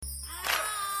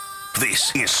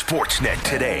This is Sportsnet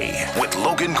Today with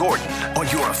Logan Gordon on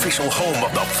your official home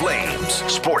of the Flames.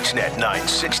 Sportsnet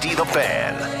 960 The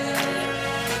Fan.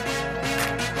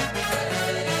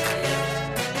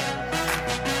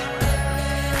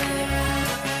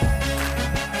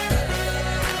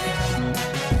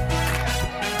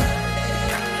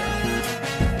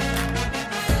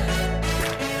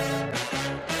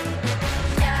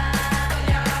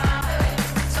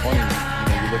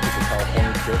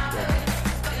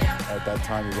 At that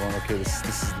time, you're going, okay, this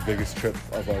is the biggest trip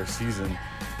of our season,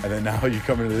 and then now you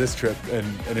come into this trip, and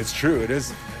it's true,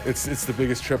 it's the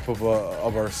biggest trip of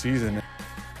our season.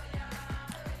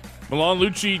 Milan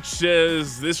Lucic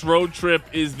says this road trip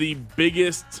is the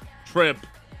biggest trip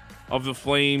of the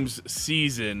Flames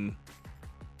season.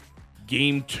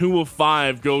 Game 2 of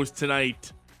 5 goes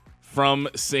tonight from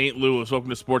St. Louis. Welcome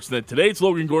to Sportsnet Today. It's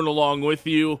Logan Gordon along with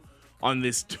you on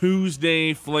this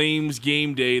Tuesday Flames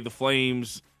game day. The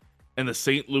Flames and the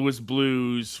St. Louis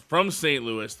Blues from St.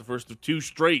 Louis, the first of 2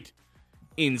 straight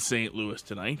in St. Louis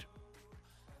tonight.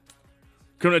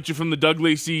 Coming at you from the Doug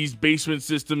Lacey's Basement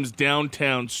Systems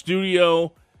downtown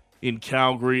studio in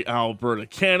Calgary, Alberta,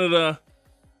 Canada.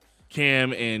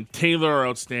 Cam and Taylor, our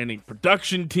outstanding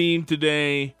production team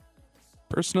today.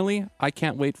 Personally, I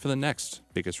can't wait for the next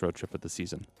biggest road trip of the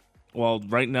season. Well,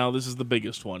 right now this is the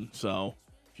biggest one, so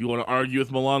if you want to argue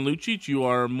with Milan Lucic, you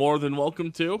are more than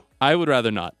welcome to. I would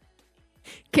rather not.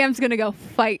 Cam's going to go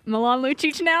fight Milan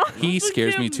Lucic now. He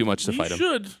scares me too much to fight him. He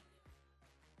should.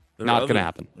 Not going to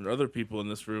happen. There are other people in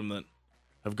this room that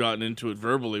have gotten into it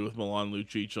verbally with Milan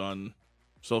Lucic on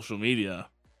social media.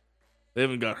 They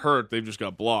haven't got hurt, they've just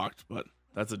got blocked, but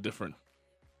that's a different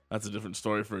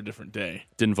story for a different day.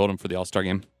 Didn't vote him for the All-Star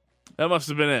game. That must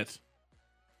have been it.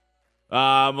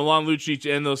 Milan Lucic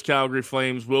and those Calgary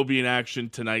Flames will be in action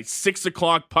tonight. 6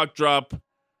 o'clock puck drop.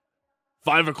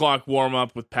 5 o'clock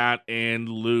warm-up with Pat and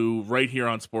Lou right here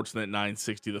on Sportsnet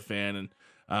 960 The Fan. And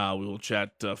we will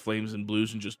chat Flames and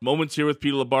Blues in just moments here with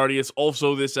Peter Labardius.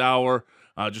 Also this hour,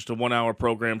 just a 1-hour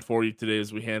program for you today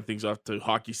as we hand things off to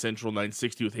Hockey Central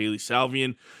 960 with Haley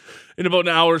Salvian. In about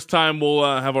an hour's time, we'll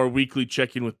have our weekly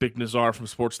check-in with Bick Nazar from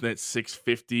Sportsnet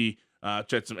 650.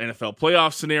 Chat some NFL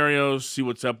playoff scenarios, see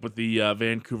what's up with the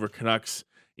Vancouver Canucks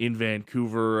in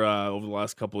Vancouver over the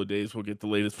last couple of days. We'll get the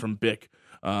latest from Bick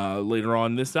later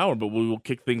on this hour, but we will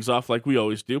kick things off like we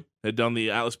always do. Head down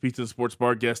the Atlas Pizza and Sports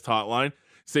Bar guest hotline.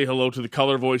 Say hello to the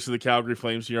color voice of the Calgary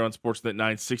Flames here on Sportsnet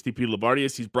 960, Peter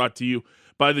Labardius. He's brought to you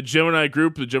by the Gemini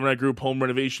Group. The Gemini Group Home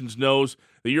Renovations knows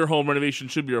that your home renovation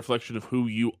should be a reflection of who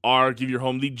you are. Give your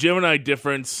home the Gemini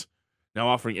difference. Now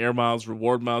offering air miles,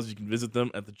 reward miles. You can visit them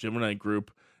at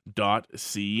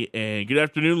theGeminiGroup.ca. Good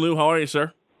afternoon, Lou. How are you,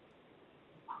 sir?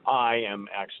 I am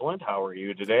excellent. How are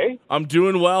you today? I'm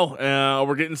doing well.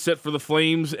 We're getting set for the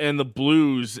Flames and the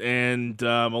Blues. And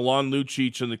Milan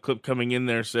Lucic, in the clip coming in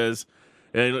there, says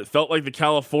it felt like the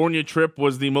California trip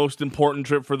was the most important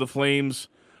trip for the Flames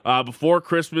before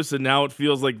Christmas, and now it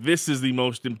feels like this is the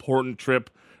most important trip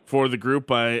for the group.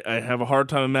 I have a hard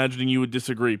time imagining you would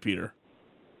disagree, Peter.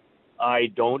 I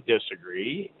don't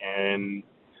disagree. And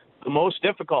the most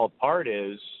difficult part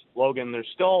is, Logan, there's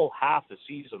still half the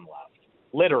season left,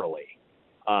 literally.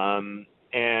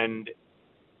 And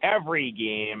every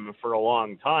game for a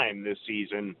long time this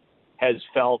season has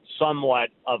felt somewhat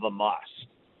of a must.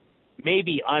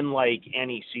 Maybe unlike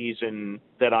any season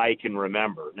that I can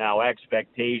remember. Now,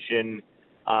 expectation,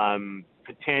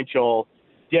 potential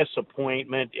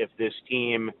disappointment if this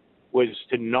team was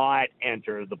to not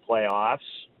enter the playoffs,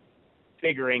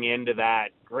 figuring into that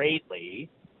greatly.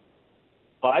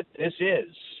 But this is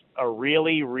a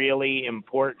really, really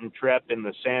important trip in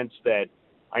the sense that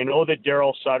I know that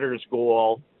Daryl Sutter's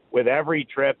goal with every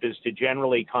trip is to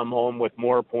generally come home with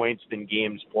more points than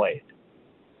games played.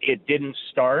 It didn't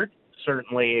start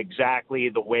certainly exactly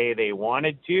the way they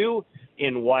wanted to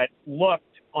in what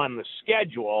looked on the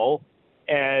schedule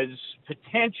as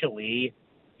potentially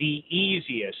the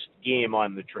easiest game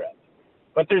on the trip.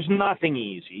 But there's nothing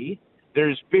easy.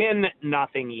 There's been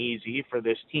nothing easy for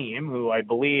this team, who I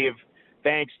believe,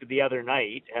 thanks to the other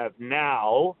night, have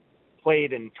now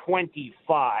played in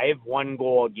 25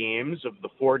 one-goal games of the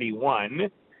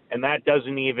 41, and that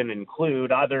doesn't even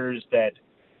include others that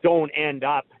don't end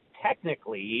up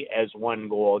technically as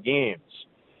one-goal games.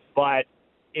 But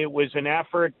it was an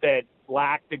effort that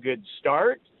lacked a good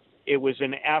start. It was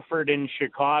an effort in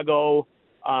Chicago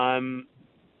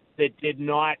that did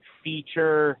not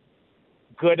feature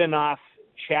good enough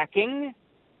checking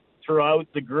throughout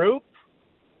the group.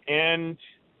 And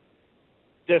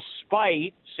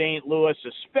despite St. Louis,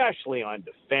 especially on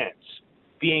defense,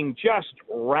 being just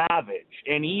ravaged,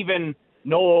 and even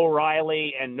no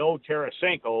O'Reilly and no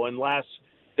Tarasenko unless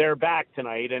they're back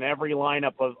tonight, and every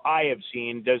lineup I have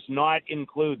seen does not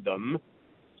include them.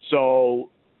 So,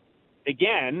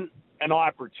 again, an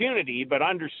opportunity, but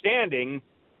understanding,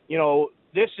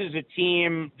 this is a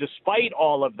team, despite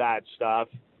all of that stuff,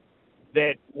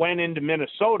 that went into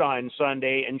Minnesota on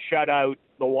Sunday and shut out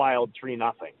the Wild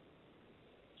 3-0.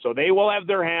 So they will have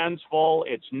their hands full.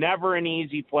 It's never an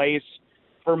easy place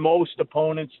for most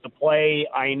opponents to play.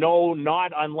 I know,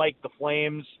 not unlike the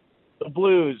Flames, the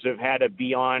Blues have had a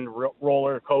beyond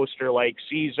roller coaster-like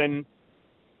season.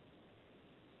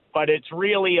 But it's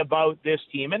really about this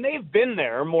team, and they've been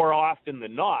there more often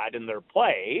than not in their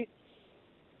play.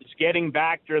 It's getting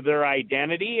back to their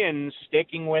identity and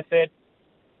sticking with it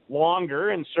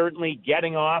longer, and certainly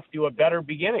getting off to a better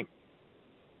beginning.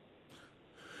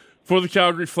 For the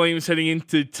Calgary Flames heading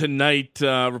into tonight,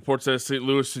 reports out of St.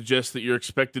 Louis suggest that your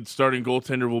expected starting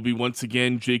goaltender will be once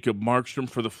again Jacob Markstrom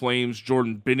for the Flames,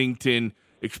 Jordan Binnington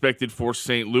expected for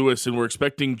St. Louis, and we're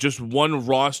expecting just one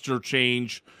roster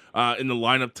change in the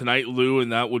lineup tonight, Lou,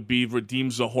 and that would be Radim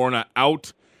Zohorna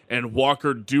out, and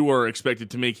Walker Duehr expected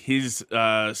to make his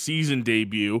season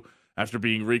debut after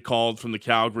being recalled from the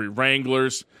Calgary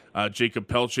Wranglers. Jacob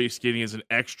Pelche skating as an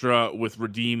extra with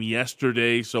Radim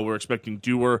yesterday, so we're expecting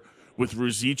Duehr with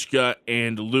Ruzicka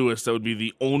and Lewis. That would be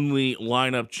the only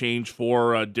lineup change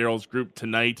for Daryl's group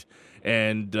tonight.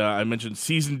 And I mentioned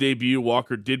season debut.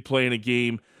 Walker did play in a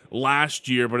game last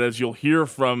year, but as you'll hear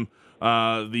from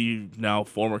the now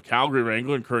former Calgary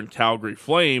Wrangler and current Calgary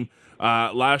Flame,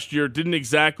 last year didn't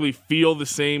exactly feel the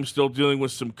same, still dealing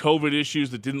with some COVID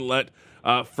issues that didn't let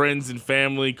friends and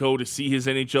family go to see his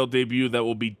NHL debut. That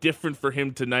will be different for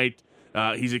him tonight.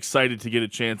 He's excited to get a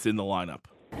chance in the lineup.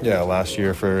 Yeah, last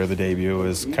year for the debut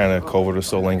was kind of COVID was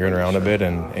still lingering around a bit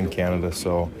in Canada,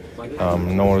 so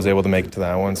no one was able to make it to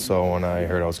that one. So when I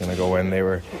heard I was going to go in,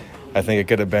 I think it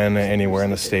could have been anywhere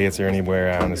in the States or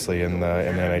anywhere, honestly, in the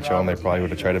NHL, and they probably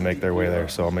would have tried to make their way there.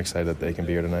 So I'm excited that they can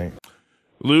be here tonight.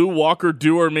 Lou, Walker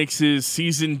Duehr makes his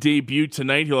season debut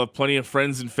tonight. He'll have plenty of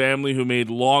friends and family who made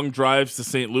long drives to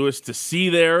St. Louis to see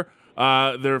their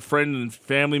friend and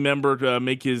family member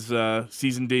make his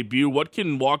season debut. What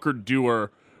can Walker Duehr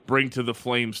bring to the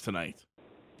Flames tonight?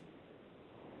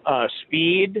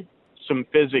 Speed, some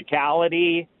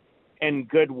physicality, and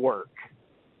good work.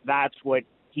 That's what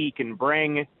he can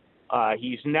bring.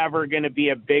 He's never going to be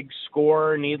a big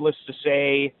scorer, needless to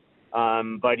say,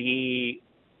 but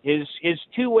his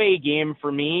two-way game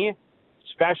for me,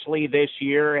 especially this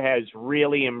year, has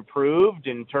really improved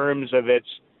in terms of its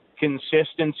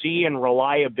consistency and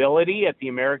reliability at the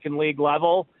American League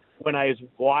level when I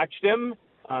watched him.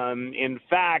 In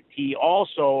fact, he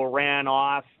also ran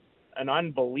off an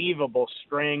unbelievable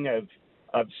string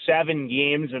of 7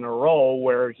 games in a row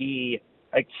where he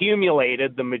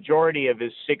accumulated the majority of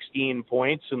his 16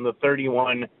 points in the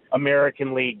 31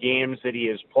 American League games that he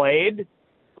has played.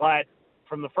 But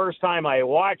from the first time I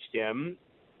watched him,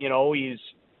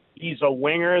 he's a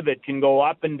winger that can go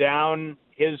up and down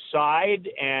his side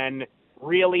and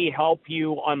really help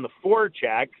you on the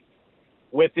forecheck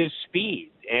with his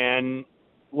speed. And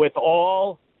with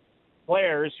all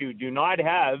players who do not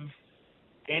have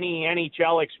any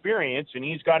NHL experience, and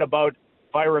he's got about,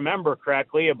 if I remember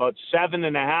correctly, about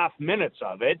 7.5 minutes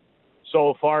of it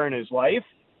so far in his life,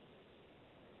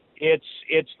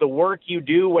 it's the work you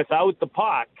do without the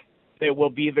puck that will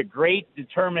be the great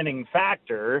determining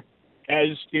factor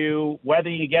as to whether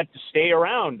you get to stay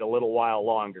around a little while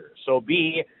longer. So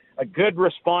be a good,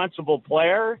 responsible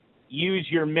player, use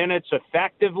your minutes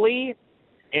effectively,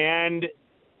 and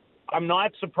I'm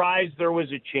not surprised there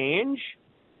was a change,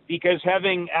 because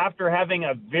after having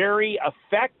a very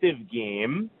effective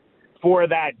game for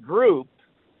that group,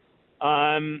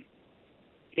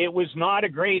 it was not a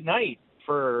great night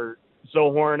for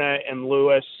Zohorna and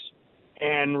Lewis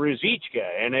and Ruzicka,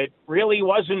 and it really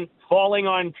wasn't falling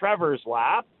on Trevor's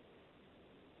lap.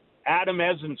 Adam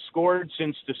hasn't scored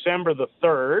since December the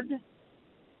 3rd.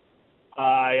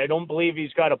 I don't believe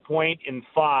he's got a point in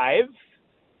 5.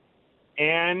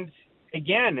 And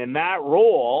again, in that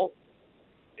role,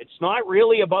 it's not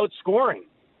really about scoring.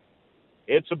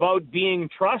 It's about being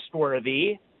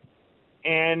trustworthy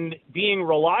and being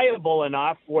reliable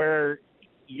enough where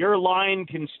your line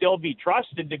can still be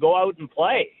trusted to go out and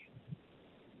play.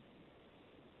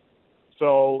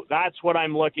 So that's what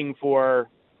I'm looking for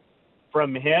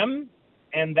from him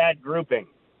and that grouping.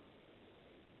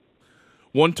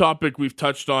 One topic we've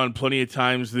touched on plenty of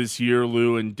times this year,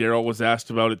 Lou, and Daryl was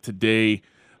asked about it today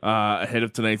ahead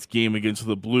of tonight's game against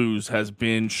the Blues, has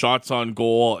been shots on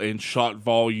goal and shot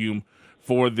volume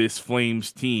for this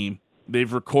Flames team.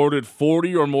 They've recorded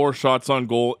 40 or more shots on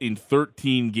goal in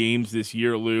 13 games this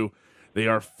year, Lou. They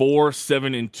are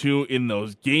 4-7-2 in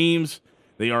those games.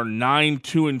 They are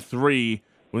 9-2-3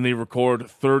 when they record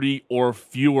 30 or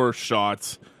fewer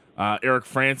shots. Eric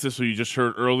Francis, who you just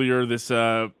heard earlier this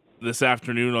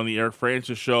afternoon on the Eric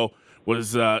Francis Show,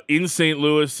 was in St.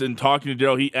 Louis and talking to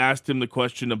Daryl. He asked him the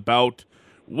question about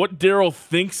what Daryl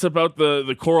thinks about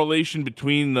the correlation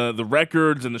between the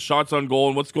records and the shots on goal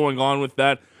and what's going on with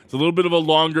that. It's a little bit of a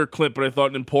longer clip, but I thought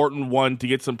an important one to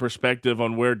get some perspective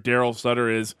on where Daryl Sutter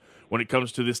is when it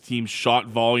comes to this team's shot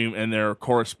volume and their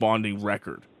corresponding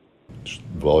record.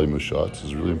 Volume of shots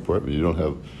is really important. But you don't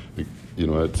have,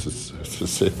 it's the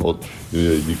same old,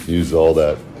 you can use all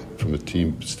that from a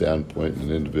team standpoint and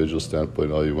an individual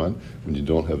standpoint all you want. When you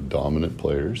don't have dominant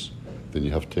players, then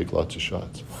you have to take lots of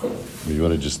shots. You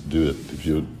want to just do it. If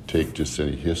you take just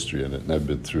any history in it, and I've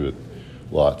been through it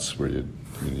lots, where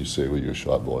you say, well, you're a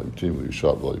shot volume team. Well, you're a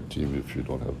shot volume team if you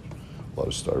don't have a lot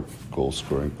of star goal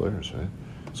scoring players, right?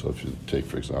 So if you take,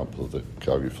 for example, the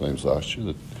Calgary Flames last year,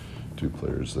 the three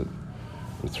players that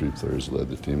led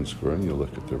the team in scoring, you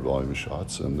look at their volume of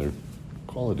shots and their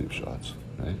quality of shots,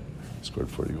 right? Scored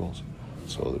 40 goals.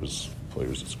 So there's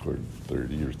players that scored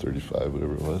 30 or 35,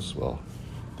 whatever it was. Well,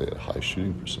 they had a high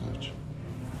shooting percentage.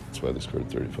 That's why they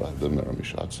scored 35. Doesn't matter how many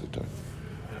shots they took.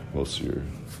 Most of your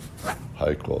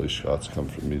high quality shots come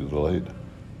from me to the light,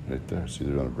 right there. It's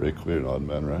either on a breakaway, an odd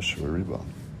man rush, or a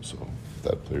rebound. So if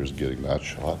that player's getting that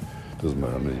shot, doesn't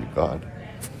matter how many you got.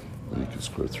 And you could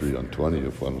score 3 on 20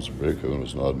 if one was a breakaway, one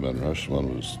was an odd man rush,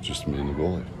 one was just me and the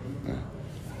goalie. Yeah.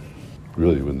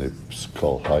 Really, when they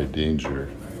call high danger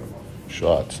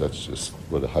shots, that's just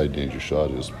what a high danger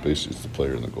shot is. Basically, it's the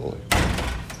player and the goalie.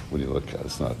 When you look at it,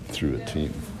 it's not through a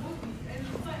team.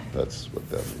 So that's what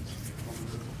that means.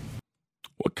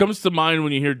 What comes to mind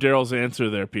when you hear Daryl's answer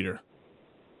there, Peter?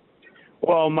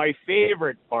 Well, my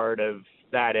favorite part of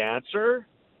that answer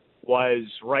was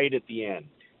right at the end.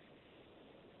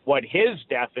 What his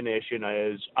definition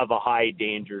is of a high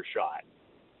danger shot.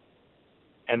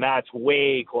 And that's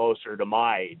way closer to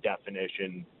my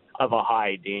definition of a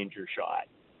high danger shot.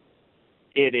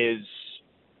 It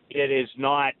is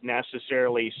not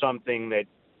necessarily something that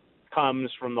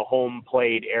comes from the home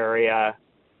plate area.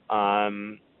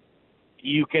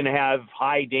 You can have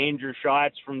high danger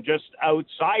shots from just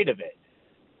outside of it.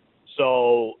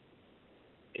 So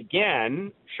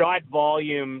again, shot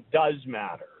volume does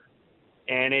matter.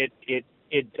 And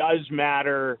it does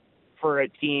matter for a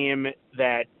team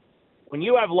that when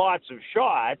you have lots of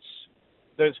shots,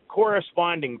 the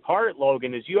corresponding part,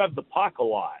 Logan, is you have the puck a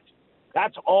lot.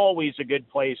 That's always a good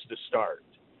place to start.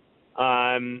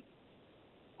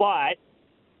 But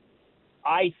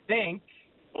I think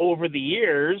over the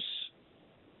years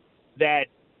that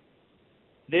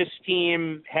this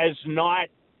team has not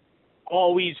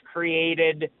always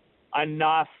created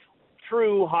enough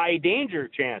true high danger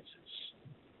chances.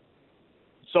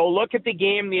 So look at the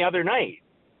game the other night.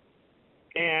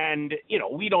 And,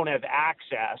 we don't have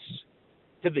access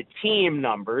to the team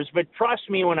numbers, but trust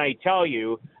me when I tell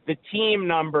you, the team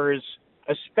numbers,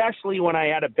 especially when I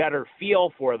had a better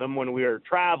feel for them when we were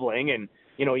traveling and,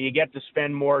 you get to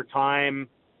spend more time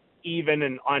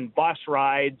even on bus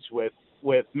rides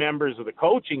with members of the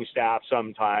coaching staff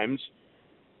sometimes,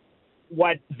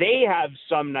 what they have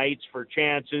some nights for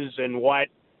chances and what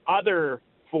other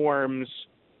forms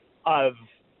of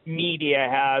media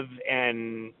have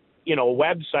and,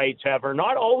 websites have are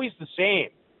not always the same.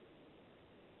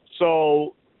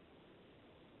 So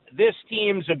this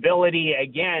team's ability,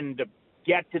 again, to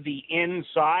get to the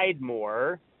inside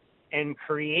more and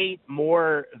create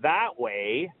more that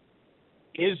way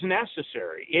is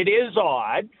necessary. It is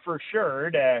odd, for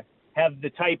sure, to have the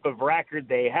type of record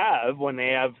they have when they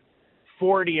have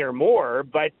 40 or more.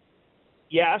 But,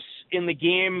 yes, in the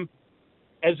game,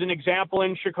 as an example,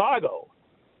 in Chicago,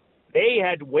 they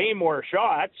had way more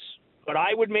shots, but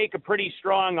I would make a pretty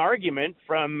strong argument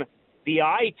from the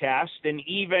eye test and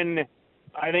even,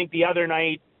 I think, the other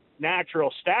night,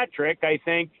 natural stat trick, I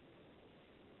think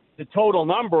the total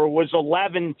number was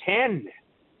 11-10.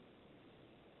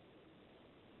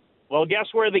 Well, guess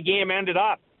where the game ended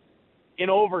up? In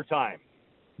overtime.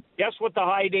 Guess what the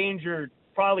high danger,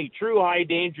 probably true high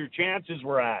danger chances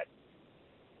were at?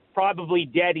 Probably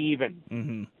dead even.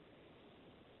 Mm-hmm.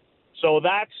 So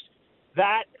that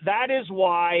is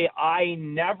why I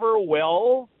never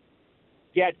will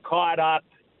get caught up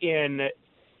in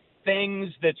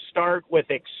things that start with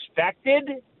expected.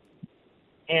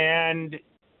 And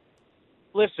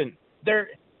listen, their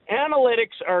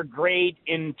analytics are great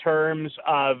in terms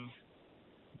of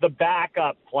the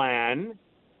backup plan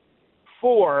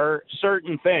for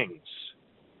certain things,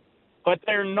 but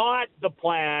they're not the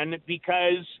plan,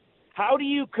 because how do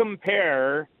you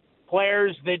compare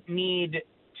players that need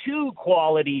 2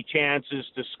 quality chances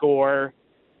to score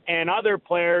and other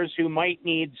players who might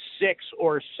need 6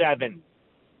 or 7?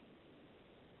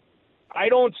 I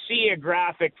don't see a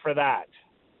graphic for that.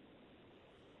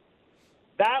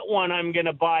 That one I'm going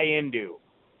to buy into.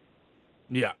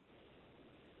 Yeah.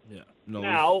 Yeah. No.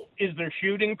 Now, is there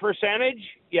shooting percentage?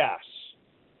 Yes.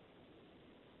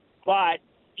 But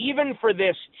even for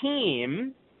this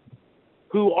team,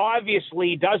 who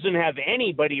obviously doesn't have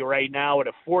anybody right now at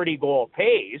a 40-goal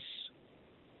pace,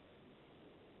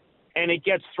 and it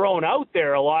gets thrown out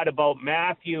there a lot about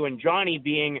Matthew and Johnny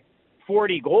being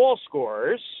 40-goal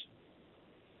scorers,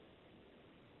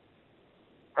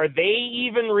 are they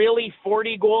even really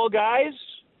 40-goal guys?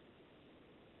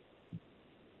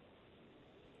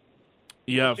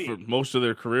 Yeah, for most of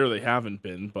their career they haven't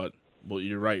been, but well,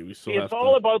 you're right. We still It's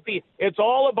all about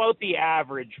the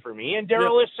average for me, and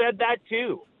Daryl has said that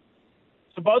too.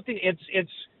 It's about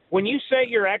it's when you set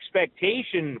your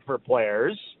expectation for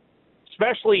players,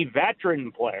 especially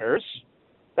veteran players,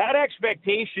 that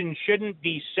expectation shouldn't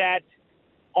be set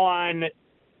on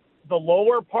the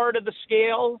lower part of the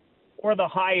scale or the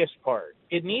highest part.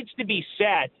 It needs to be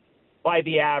set by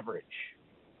the average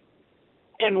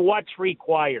and what's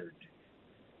required.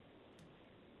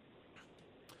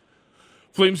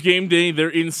 Flames game day, they're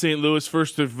in St. Louis.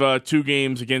 First of 2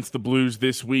 games against the Blues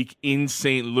this week in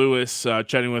St. Louis.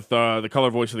 Chatting with the color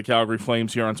voice of the Calgary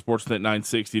Flames here on Sportsnet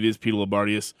 960. It is Peter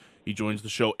Labardius. He joins the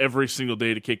show every single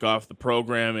day to kick off the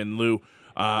program. And Lou,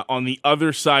 on the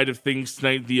other side of things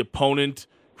tonight, the opponent,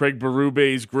 Craig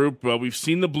Berube's group. We've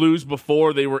seen the Blues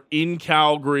before. They were in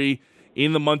Calgary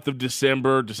in the month of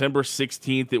December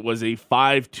 16th. It was a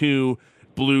 5-2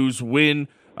 Blues win.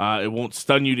 It won't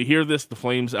stun you to hear this. The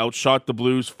Flames outshot the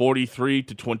Blues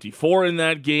 43-24 in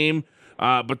that game.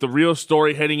 But the real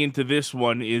story heading into this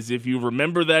one is, if you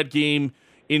remember that game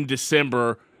in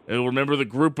December, and remember the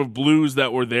group of Blues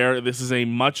that were there, this is a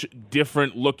much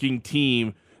different looking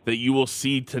team that you will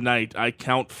see tonight. I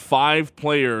count 5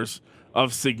 players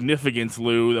of significance,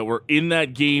 Lou, that were in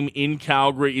that game in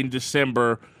Calgary in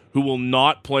December who will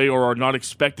not play or are not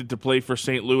expected to play for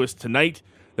St. Louis tonight.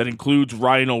 That includes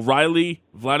Ryan O'Reilly,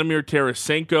 Vladimir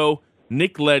Tarasenko,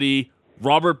 Nick Leddy,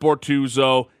 Robert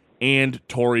Bortuzzo, and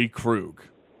Torrey Krug.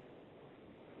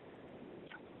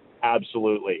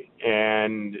 Absolutely.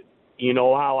 And you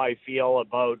know how I feel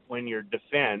about when your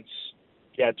defense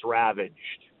gets ravaged.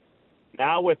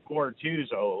 Now with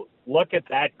Bortuzzo, look at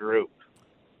that group.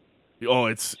 Oh,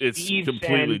 it's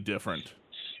completely different.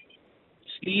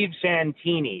 Steve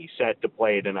Santini set to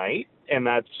play tonight, and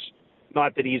that's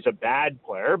not that he's a bad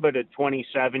player, but a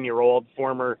 27-year-old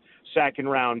former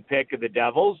second-round pick of the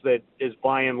Devils that is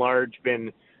by and large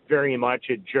been very much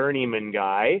a journeyman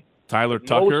guy. Tyler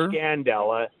Tucker. No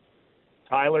Scandella.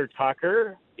 Tyler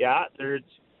Tucker. Yeah, there's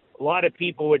a lot of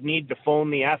people would need to phone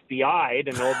the FBI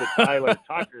to know the Tyler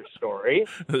Tucker story.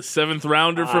 The 7th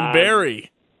rounder from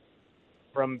Barrie.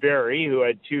 From Barrie, who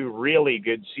had 2 really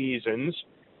good seasons.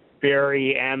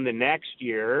 Barrie and the next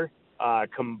year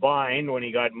combined when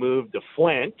he got moved to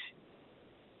Flint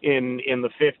in the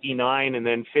 59 and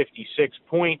then 56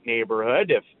 point neighborhood,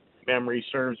 if memory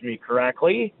serves me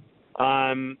correctly.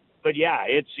 But yeah,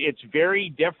 it's very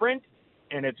different,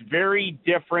 and it's very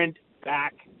different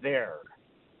back there.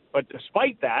 But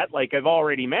despite that, like I've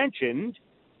already mentioned,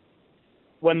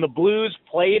 when the Blues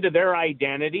play to their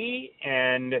identity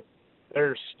and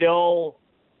they're still,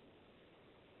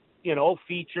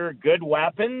 feature good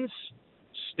weapons,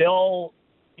 still,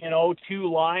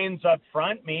 2 lines up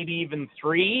front, maybe even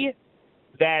 3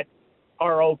 that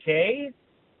are okay.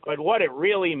 But what it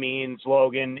really means,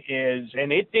 Logan, is,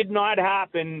 and it did not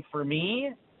happen for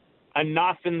me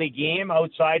enough in the game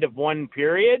outside of 1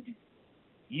 period,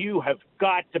 you have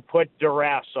got to put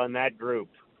duress on that group.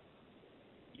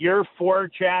 Your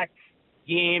forecheck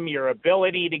game, your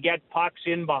ability to get pucks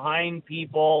in behind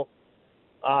people,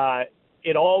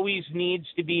 it always needs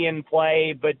to be in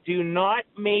play, but do not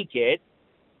make it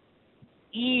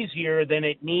easier than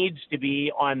it needs to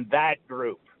be on that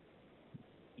group.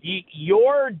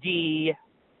 Your D,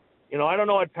 I don't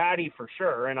know what Patty for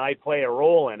sure, and I play a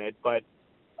role in it, but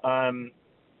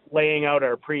laying out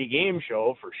our pregame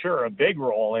show for sure, a big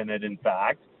role in it, in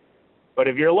fact. But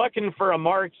if you're looking for a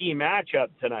marquee matchup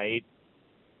tonight,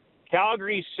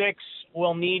 Calgary 6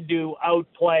 will need to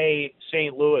outplay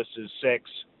St. Louis's 6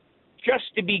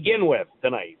 just to begin with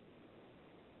tonight.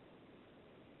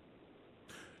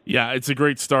 Yeah, it's a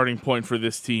great starting point for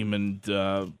this team. And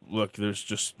look, there's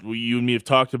just, you and me have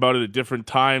talked about it at different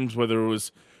times, whether it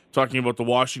was talking about the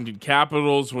Washington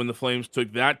Capitals when the Flames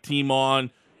took that team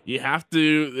on. You have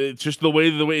to. It's just the way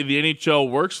the NHL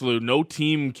works, Lou. No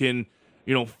team can,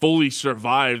 fully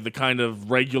survive the kind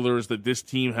of regulars that this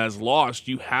team has lost.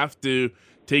 You have to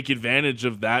take advantage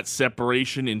of that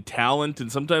separation in talent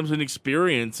and sometimes in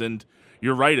experience. And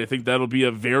you're right. I think that'll be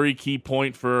a very key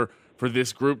point for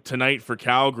this group tonight for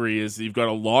Calgary. Is you've got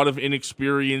a lot of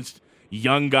inexperienced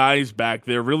young guys back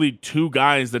there. Really, two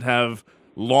guys that have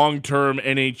long-term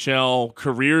NHL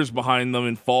careers behind them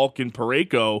in Falk and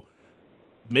Parayko.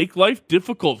 Make life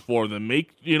difficult for them.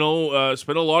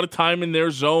 Spend a lot of time in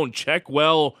their zone. Check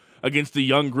well against a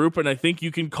young group, and I think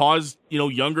you can cause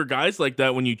younger guys like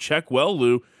that when you check well,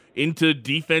 Lou, into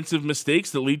defensive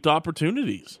mistakes that lead to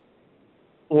opportunities.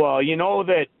 Well, you know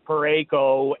that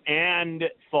Parayko and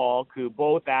Falk, who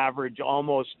both average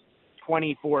almost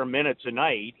 24 minutes a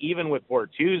night, even with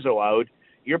Bortuzzo out,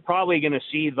 you're probably going to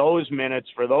see those minutes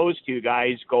for those two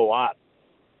guys go up.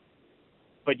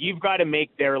 But you've got to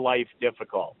make their life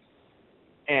difficult.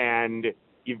 And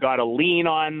you've got to lean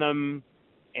on them,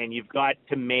 and you've got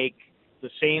to make the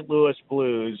St. Louis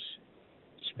Blues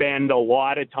spend a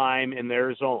lot of time in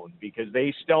their zone, because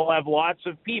they still have lots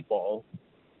of people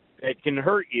that can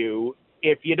hurt you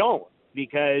if you don't.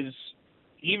 Because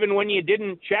even when you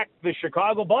didn't check the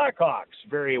Chicago Blackhawks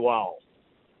very well,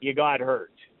 you got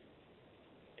hurt.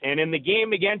 And in the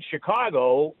game against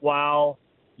Chicago, while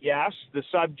yes, the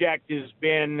subject has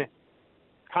been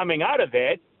coming out of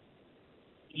it,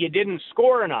 you didn't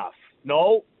score enough.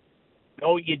 No,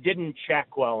 you didn't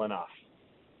check well enough.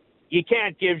 You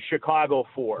can't give Chicago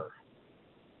 4.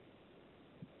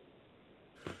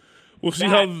 We'll see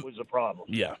that how was a problem.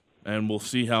 Yeah, and we'll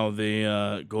see how they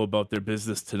go about their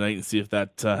business tonight and see if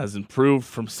that has improved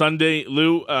from Sunday.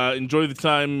 Lou, enjoy the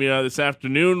time this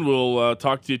afternoon. We'll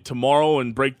talk to you tomorrow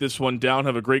and break this one down.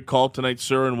 Have a great call tonight,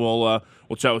 sir, and we'll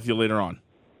chat with you later on.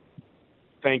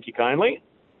 Thank you kindly.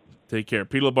 Take care.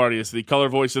 Peter Labardius, the color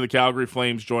voice of the Calgary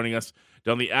Flames, joining us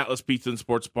down the Atlas Pizza and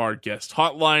Sports Bar guest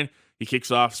hotline. He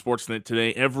kicks off Sportsnet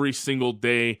today every single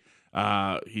day.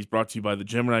 He's brought to you by the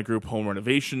Gemini Group Home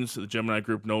Renovations. The Gemini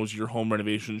Group knows your home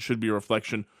renovation should be a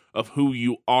reflection of who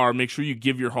you are. Make sure you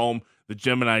give your home the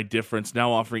Gemini difference.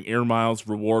 Now offering air miles,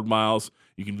 reward miles.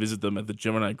 You can visit them at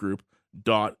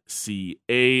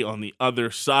thegeminigroup.ca. On the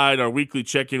other side, our weekly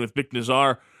check-in with Bick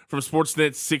Nazar from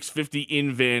Sportsnet 650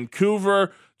 in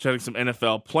Vancouver, chatting some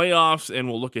NFL playoffs, and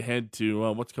we'll look ahead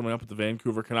to what's coming up with the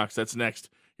Vancouver Canucks. That's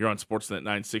next here on Sportsnet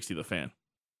 960 The Fan.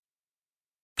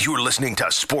 You're listening to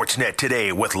Sportsnet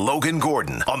Today with Logan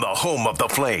Gordon on the home of the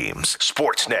Flames.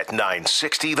 Sportsnet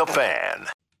 960 The Fan.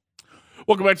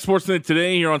 Welcome back to Sportsnet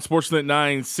Today here on Sportsnet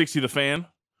 960 The Fan.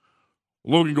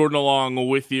 Logan Gordon along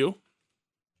with you.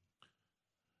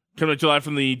 Coming to you live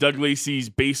from the Doug Lacey's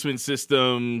Basement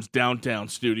Systems downtown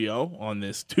studio on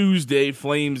this Tuesday,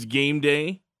 Flames game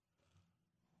day.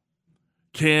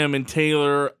 Cam and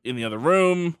Taylor in the other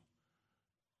room.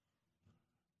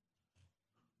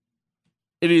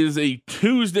 It is a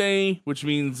Tuesday, which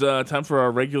means time for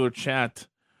our regular chat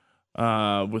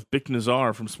with Bick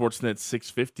Nazar from Sportsnet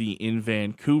 650 in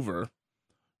Vancouver.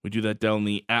 We do that down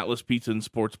the Atlas Pizza and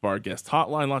Sports Bar guest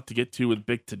hotline. A lot to get to with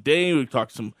Bick today. We've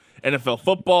talked some NFL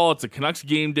football. It's a Canucks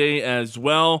game day as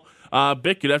well.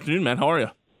 Bick, good afternoon, man. How are you?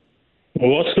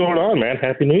 Well, what's going on, man?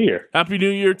 Happy New Year. Happy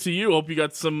New Year to you. Hope you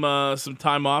got some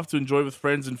time off to enjoy with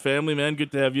friends and family, man.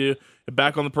 Good to have you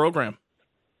back on the program.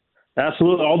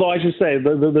 Absolutely. Although I should say,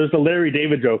 there's the Larry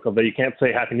David joke of that you can't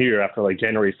say Happy New Year after like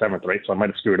January 7th, right? So I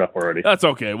might have screwed up already. That's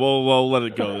okay. We'll let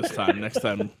it go this time. Next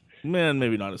time, man,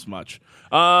 maybe not as much.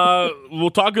 We'll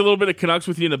talk a little bit of Canucks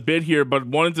with you in a bit here, but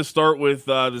wanted to start with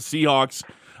the Seahawks.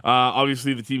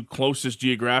 Obviously, the team closest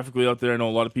geographically out there. I know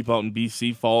a lot of people out in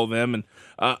BC follow them. And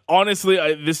honestly,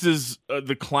 this is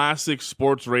the classic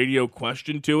sports radio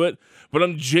question to it, but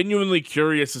I'm genuinely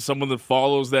curious as someone that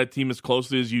follows that team as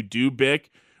closely as you do, Bick.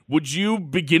 Would you,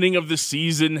 beginning of the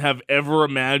season, have ever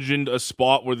imagined a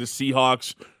spot where the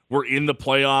Seahawks were in the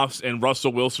playoffs and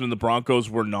Russell Wilson and the Broncos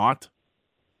were not?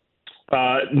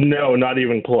 No, not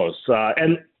even close.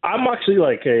 And I'm actually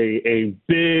like a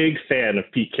big fan of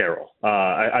Pete Carroll.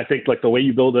 I think like the way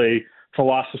you build a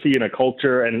philosophy and a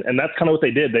culture, and that's kind of what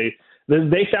they did. They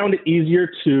found it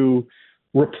easier to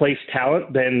replace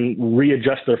talent than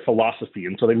readjust their philosophy.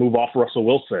 And so they move off Russell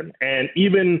Wilson. And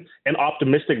even an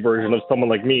optimistic version of someone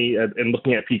like me and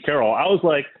looking at Pete Carroll, I was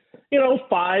like,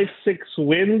 5-6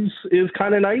 wins is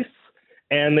kind of nice.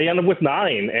 And they end up with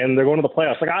 9, and they're going to the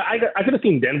playoffs. Like I could have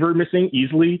seen Denver missing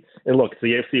easily. And look, it's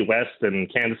the AFC West, and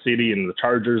Kansas City and the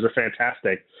Chargers are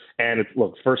fantastic. And it's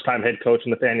first-time head coach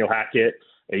Nathaniel Hackett.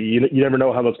 You never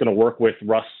know how that's going to work with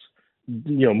Russ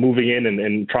moving in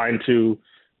and trying to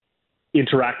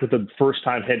interact with the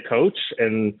first-time head coach.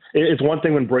 And it's one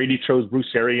thing when Brady chose Bruce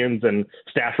Arians and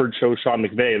Stafford chose Sean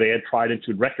McVay. They had tried and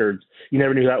true records. You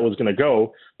never knew that was going to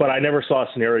go. But I never saw a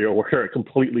scenario where it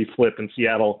completely flipped and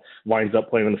Seattle winds up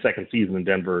playing in the second season and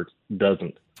Denver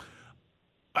doesn't.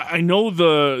 I know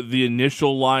the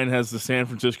initial line has the San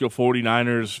Francisco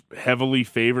 49ers heavily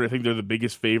favored. I think they're the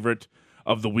biggest favorite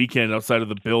of the weekend outside of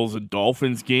the Bills and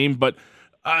Dolphins game. But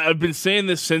I've been saying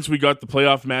this since we got the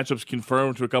playoff matchups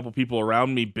confirmed to a couple people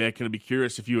around me, Bick, and I'd be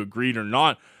curious if you agreed or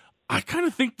not. I kind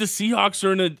of think the Seahawks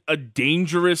are in a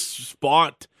dangerous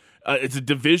spot. It's a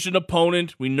division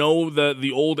opponent. We know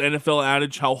the old NFL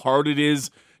adage, how hard it is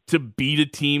to beat a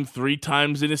team 3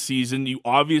 times in a season. You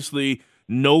obviously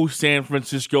know San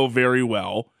Francisco very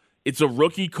well. It's a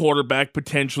rookie quarterback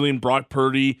potentially in Brock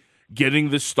Purdy getting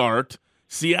the start.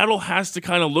 Seattle has to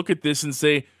kind of look at this and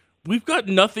say, we've got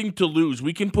nothing to lose.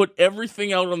 We can put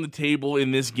everything out on the table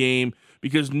in this game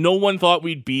because no one thought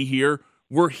we'd be here.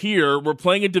 We're here. We're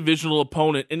playing a divisional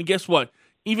opponent. And guess what?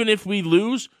 Even if we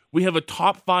lose, we have a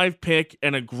top 5 pick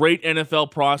and a great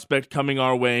NFL prospect coming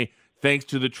our way thanks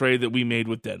to the trade that we made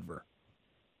with Denver.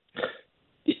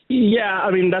 Yeah,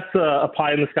 I mean, that's a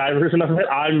pie-in-the-sky version of it.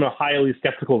 I'm highly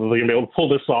skeptical that they're going to be able to pull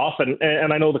this off.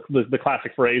 And I know the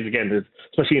classic phrase, again, is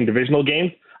especially in divisional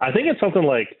games. I think it's something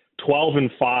like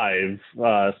 12-5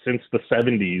 since the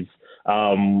 70s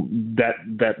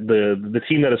that the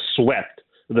team that has swept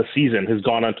the season has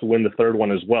gone on to win the third one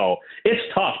as well. It's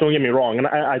tough, don't get me wrong. And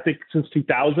I think since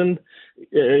 2000,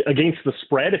 against the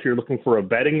spread, if you're looking for a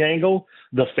betting angle,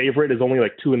 the favorite is only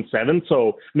like 2-7.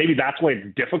 So maybe that's why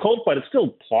it's difficult, but it's still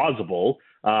plausible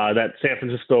that San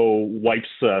Francisco wipes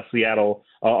Seattle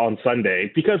on Sunday.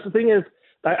 Because the thing is,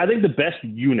 I think the best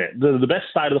unit, the best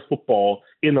side of the football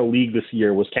in the league this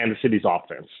year was Kansas City's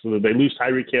offense. So they lose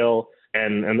Tyreek Hill,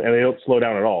 and they don't slow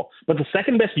down at all. But the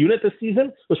second best unit this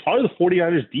season was probably the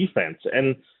 49ers defense.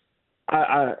 And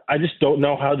I just don't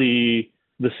know how the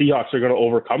Seahawks are going to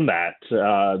overcome that.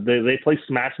 They play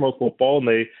smash mouth football, and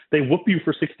they whoop you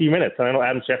for 60 minutes. And I know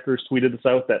Adam Schefter has tweeted this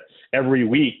out that every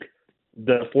week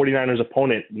the 49ers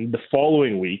opponent the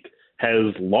following week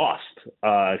has lost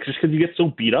just because you get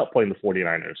so beat up playing the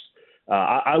 49ers.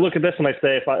 I look at this and I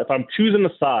say, if I'm choosing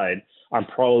a side, I'm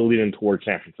probably leaning towards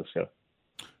San Francisco.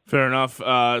 Fair enough.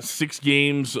 6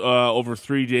 games over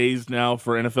 3 days now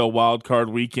for NFL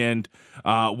wildcard weekend.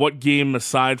 What game,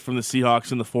 aside from the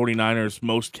Seahawks and the 49ers,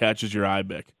 most catches your eye,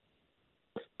 Bick?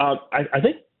 I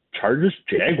think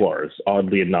Chargers-Jaguars,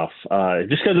 oddly enough.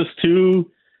 Just because it's 2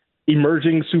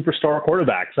 emerging superstar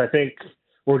quarterbacks. I think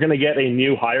we're going to get a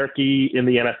new hierarchy in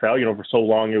the NFL. For so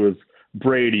long it was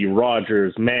Brady,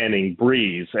 Rodgers, Manning,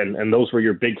 Breeze, and those were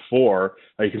your big 4.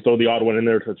 You can throw the odd one in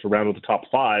there to round with the top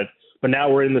 5. But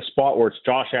now we're in this spot where it's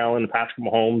Josh Allen, Patrick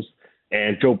Mahomes,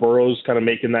 and Joe Burrow's kind of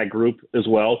making that group as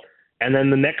well. And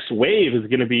then the next wave is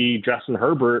going to be Justin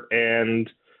Herbert and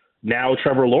now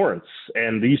Trevor Lawrence.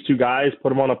 And these 2 guys, put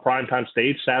them on a primetime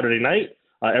stage Saturday night.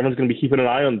 Everyone's going to be keeping an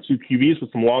eye on the 2 QBs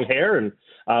with some long hair, and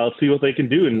let's see what they can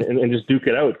do and just duke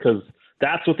it out, because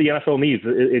that's what the NFL needs.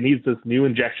 It needs this new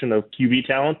injection of QB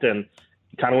talent, and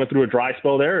kind of went through a dry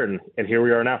spell there, and here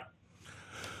we are now.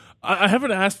 I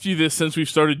haven't asked you this since we've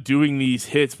started doing these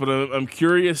hits, but I'm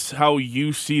curious how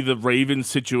you see the Ravens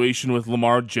situation with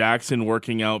Lamar Jackson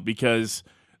working out, because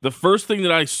the first thing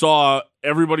that I saw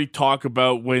everybody talk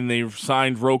about when they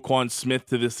signed Roquan Smith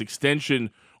to this extension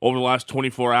over the last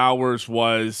 24 hours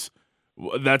was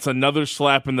that's another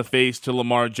slap in the face to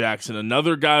Lamar Jackson,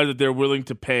 another guy that they're willing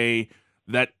to pay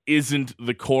that isn't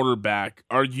the quarterback.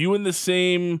 Are you in the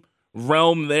same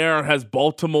realm there? Has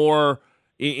Baltimore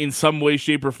in some way,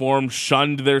 shape, or form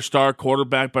shunned their star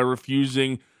quarterback by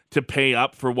refusing to pay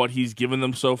up for what he's given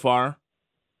them so far?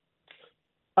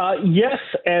 Yes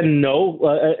and no.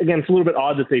 Again, it's a little bit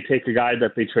odd that they take a guy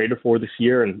that they traded for this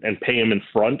year and pay him in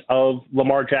front of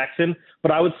Lamar Jackson.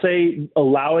 But I would say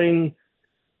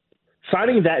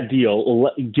signing that deal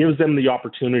gives them the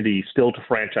opportunity still to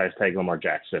franchise tag Lamar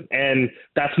Jackson. And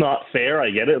that's not fair.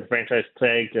 I get it. The franchise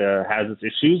tag has its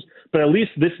issues. But at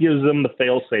least this gives them the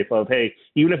fail-safe of, hey,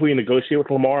 even if we negotiate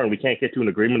with Lamar and we can't get to an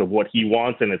agreement of what he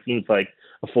wants, and it seems like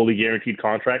a fully guaranteed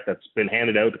contract that's been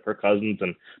handed out to Kirk Cousins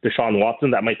and Deshaun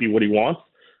Watson, that might be what he wants.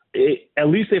 At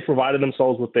least they provided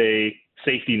themselves with a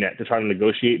safety net to try to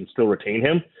negotiate and still retain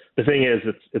him. The thing is,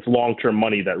 it's long-term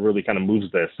money that really kind of moves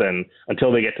this. And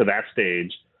until they get to that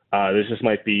stage, this just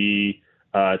might be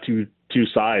two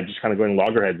sides just kind of going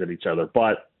loggerheads at each other.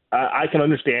 But I can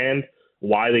understand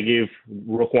why they gave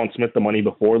Roquan Smith the money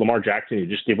before Lamar Jackson. You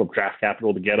just gave up draft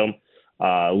capital to get him.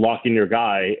 lock in your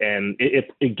guy, and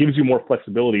it gives you more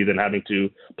flexibility than having to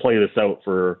play this out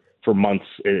for months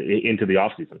into the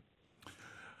offseason.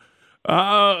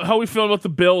 How are we feeling about the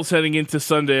Bills heading into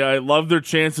Sunday? I love their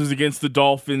chances against the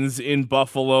Dolphins in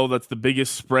Buffalo. That's the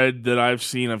biggest spread that I've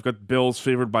seen. I've got the Bills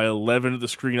favored by 11 at the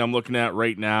screen I'm looking at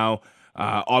right now.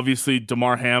 Obviously,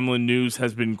 Damar Hamlin news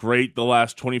has been great the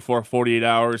last 24, 48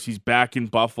 hours. He's back in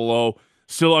Buffalo,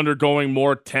 still undergoing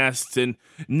more tests. And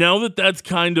now that that's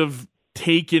kind of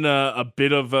taken a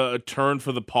bit of a turn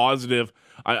for the positive,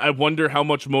 I wonder how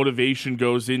much motivation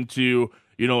goes into,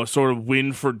 a sort of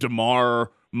win for Damar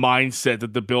mindset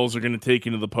that the Bills are going to take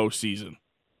into the postseason.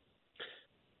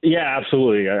 Yeah,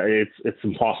 absolutely. It's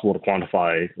impossible to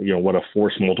quantify, what a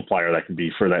force multiplier that could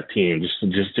be for that team.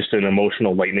 Just an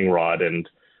emotional lightning rod, and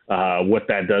what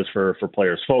that does for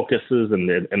players' focuses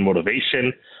and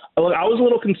motivation. I was a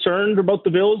little concerned about the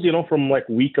Bills, from like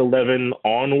week 11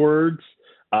 onwards.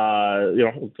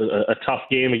 A tough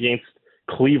game against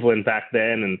Cleveland back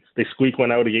then, and they squeak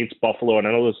one out against Buffalo. And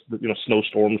I know those,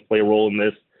 snowstorms play a role in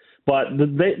this. But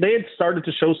they had started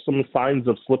to show some signs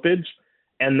of slippage,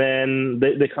 and then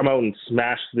they come out and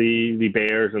smash the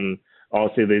Bears, and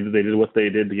obviously they did what they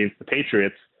did against the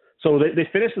Patriots. So they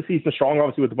finished the season strong,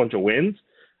 obviously, with a bunch of wins.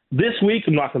 This week,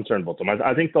 I'm not concerned about them.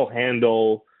 I think they'll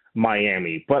handle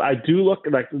Miami. But I do look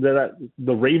like the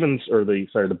Ravens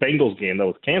the Bengals game that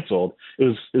was canceled.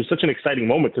 It was such an exciting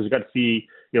moment because you got to see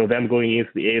them going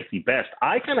against the AFC best.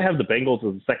 I kind of have the Bengals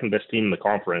as the second best team in the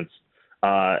conference.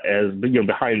 As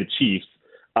behind the Chiefs.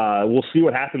 We'll see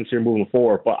what happens here moving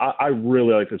forward, but I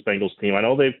really like this Bengals team. I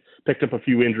know they've picked up a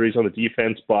few injuries on the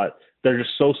defense, but they're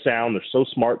just so sound, they're so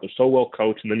smart, they're so well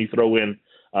coached, and then you throw in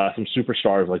some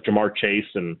superstars like Jamar Chase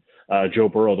and Joe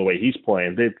Burrow, the way he's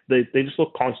playing. They just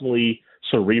look constantly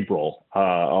cerebral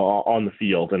on the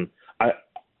field, and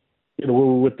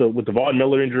with the Von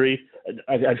Miller injury,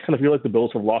 I just kind of feel like the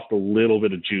Bills have lost a little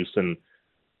bit of juice, and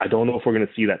I don't know if we're going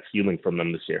to see that ceiling from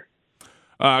them this year.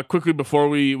 Quickly, before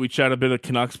we chat a bit of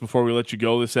Canucks, before we let you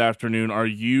go this afternoon, are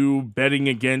you betting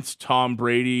against Tom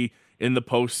Brady in the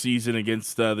postseason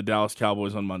against the Dallas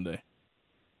Cowboys on Monday?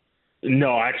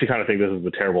 No, I actually kind of think this is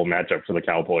a terrible matchup for the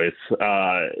Cowboys.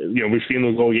 We've seen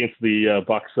them go against the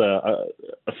Bucks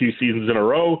a few seasons in a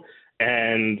row,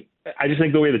 and I just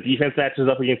think the way the defense matches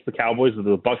up against the Cowboys,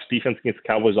 the Bucks defense against the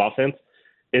Cowboys offense,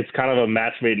 it's kind of a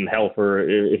match made in hell for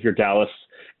if you're Dallas.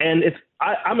 And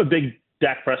I'm a big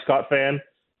Dak Prescott fan,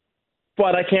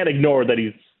 but I can't ignore that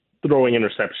he's throwing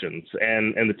interceptions,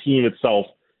 and the team itself,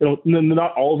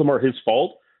 not all of them are his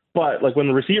fault, but like when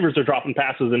the receivers are dropping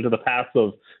passes into the paths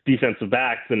of defensive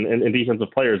backs and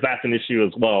defensive players, that's an issue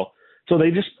as well. So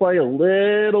they just play a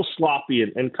little sloppy,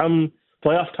 and come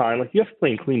playoff time, like you have to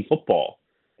play clean football.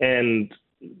 And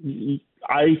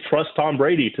I trust Tom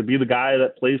Brady to be the guy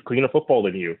that plays cleaner football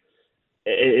than you.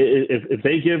 If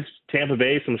they give Tampa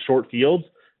Bay some short fields,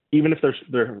 even if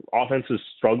their offense has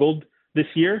struggled this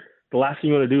year, the last thing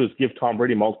you want to do is give Tom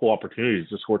Brady multiple opportunities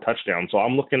to score touchdowns. So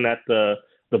I'm looking at the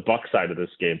Bucs side of this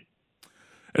game.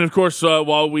 And of course,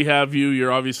 while we have you,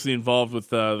 you're obviously involved with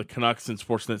the Canucks and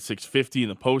Sportsnet 650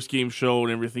 and the post-game show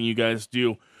and everything you guys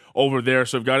do over there.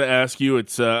 So I've got to ask you,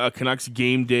 it's a Canucks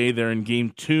game day. They're in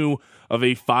game 2 of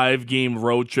a 5-game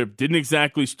road trip. Didn't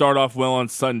exactly start off well on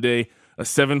Sunday. A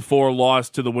 7-4 loss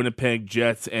to the Winnipeg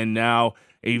Jets, and now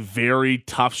a very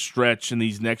tough stretch in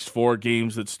these next 4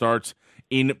 games that starts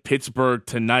in Pittsburgh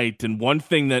tonight. And one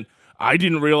thing that I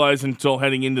didn't realize until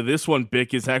heading into this one,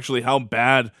 Bick, is actually how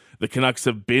bad the Canucks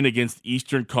have been against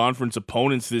Eastern Conference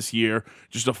opponents this year.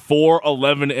 Just a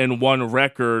 4-11-1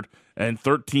 record and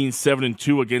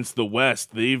 13-7-2 against the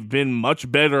West. They've been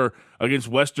much better against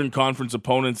Western Conference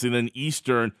opponents than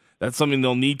Eastern. That's something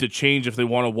they'll need to change if they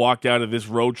want to walk out of this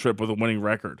road trip with a winning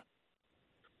record.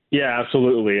 Yeah,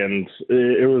 absolutely. And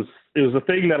it was a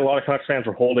thing that a lot of Canucks fans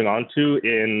were holding on to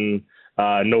in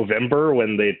November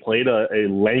when they played a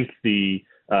lengthy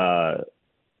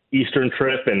Eastern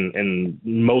trip and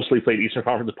mostly played Eastern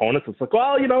Conference opponents. It's like,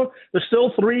 well, they're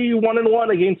still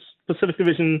 3-1-1 against Pacific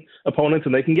Division opponents,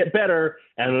 and they can get better.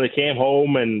 And then they came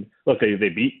home and look, they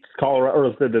beat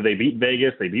Colorado, or they beat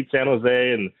Vegas, they beat San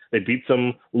Jose, and they beat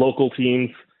some local teams.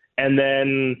 And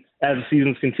then as the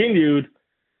season's continued,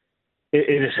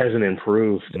 it just hasn't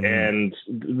improved, and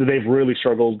they've really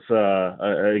struggled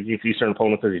against Eastern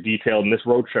opponents, as you detailed. And this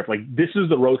road trip, this is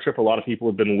the road trip a lot of people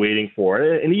have been waiting for.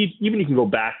 And even you can go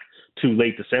back to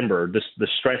late December, the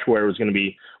stretch where it was going to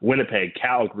be Winnipeg,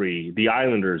 Calgary, the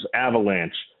Islanders,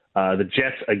 Avalanche, the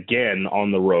Jets again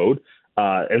on the road,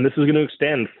 and this is going to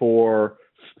extend for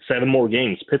 7 more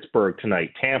games. Pittsburgh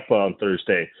tonight, Tampa on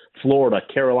Thursday, Florida,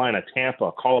 Carolina,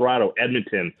 Tampa, Colorado,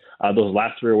 Edmonton. Those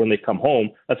last 3 are when they come home.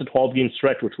 That's a 12-game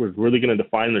stretch, which was really going to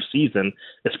define their season,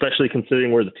 especially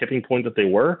considering where the tipping point that they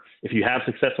were. If you have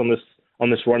success on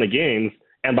this run of games,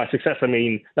 and by success I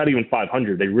mean not even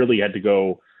 500, they really had to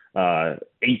go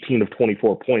 18 of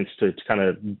 24 points to kind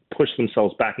of push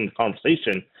themselves back into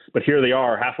conversation. But here they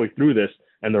are halfway through this,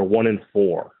 and they're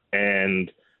 1-4,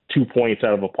 and 2 points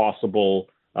out of a possible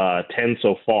 10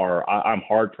 so far. I'm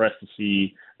hard pressed to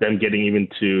see them getting even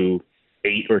to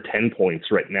 8 or 10 points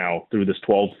right now through this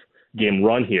 12-game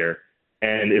run here.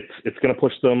 And it's going to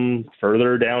push them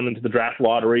further down into the draft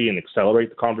lottery and accelerate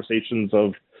the conversations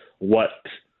of what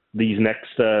these next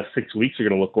 6 weeks are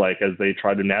going to look like as they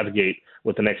try to navigate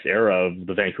what the next era of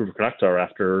the Vancouver Canucks are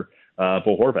after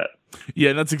Bo Horvat. Yeah,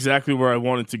 and that's exactly where I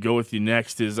wanted to go with you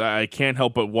next. Is I can't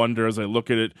help but wonder as I look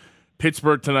at it.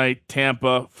 Pittsburgh tonight,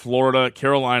 Tampa, Florida,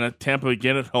 Carolina, Tampa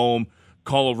again at home,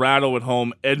 Colorado at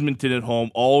home, Edmonton at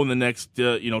home, all in the next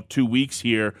 2 weeks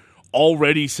here.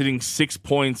 Already sitting 6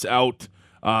 points out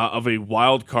of a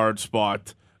wild card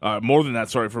spot. More than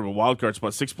that, sorry, from a wild card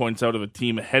spot. 6 points out of a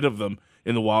team ahead of them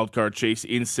in the wild card chase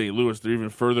in St. Louis. They're even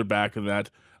further back in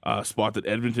that spot that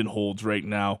Edmonton holds right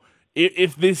now.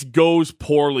 If this goes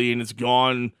poorly and it's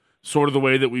gone sort of the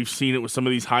way that we've seen it with some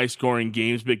of these high-scoring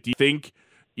games, Vic, do you think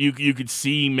you could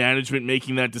see management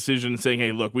making that decision and saying,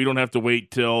 hey, look, we don't have to wait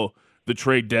till the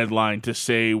trade deadline to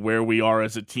say where we are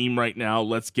as a team right now.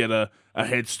 Let's get a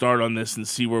head start on this and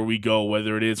see where we go,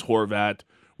 whether it is Horvat,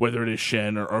 whether it is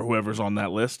Shen, or whoever's on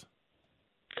that list?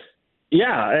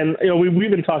 Yeah, and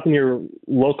we've been talking here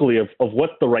locally of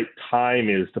what the right time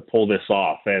is to pull this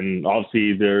off, and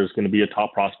obviously there's going to be a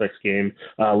top prospects game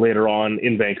later on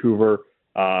in Vancouver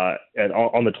on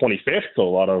the 25th, so a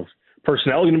lot of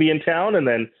personnel are going to be in town, and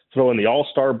then throw in the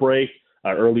All-Star break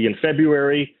early in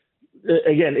February.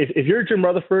 Again, if you're Jim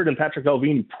Rutherford and Patrick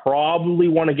Allvin, you probably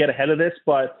want to get ahead of this,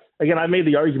 but again, I made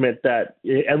the argument that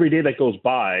every day that goes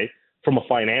by, from a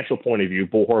financial point of view,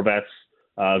 Bo Horvat's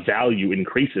value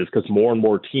increases because more and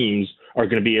more teams are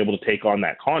going to be able to take on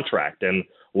that contract. And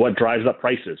what drives up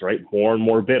prices, right? More and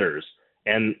more bidders.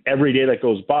 And every day that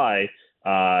goes by,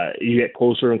 you get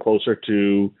closer and closer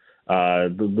to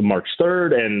the March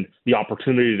 3rd and the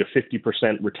opportunity to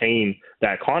 50% retain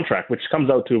that contract, which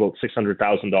comes out to about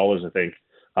 $600,000, I think,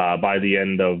 by the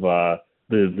end of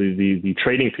the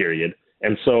trading period.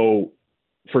 And so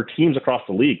for teams across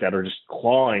the league that are just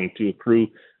clawing to accrue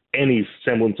any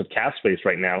semblance of cap space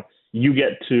right now, you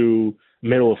get to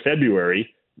middle of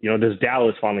February, does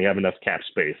Dallas finally have enough cap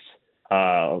space?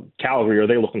 Calgary, are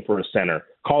they looking for a center?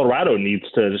 Colorado needs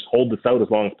to just hold this out as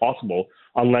long as possible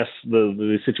unless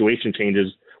the situation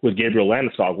changes with Gabriel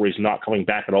Landeskog, where he's not coming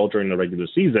back at all during the regular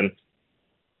season.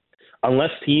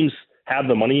 Unless teams have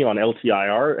the money on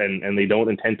LTIR and they don't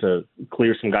intend to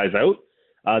clear some guys out,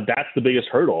 that's the biggest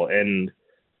hurdle. And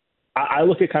I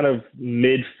look at kind of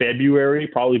mid-February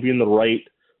probably being the right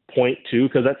point too,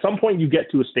 because at some point you get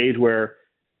to a stage where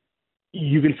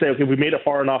you can say, okay, we made it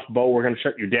far enough, Bo, we're going to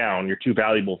shut you down. You're too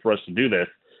valuable for us to do this.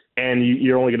 And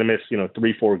you're only going to miss,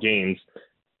 3-4 games.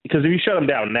 Because if you shut him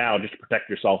down now just to protect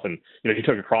yourself, and, he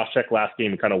took a cross-check last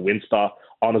game and kind of winced off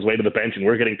on his way to the bench, and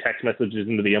we're getting text messages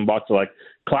into the inbox like,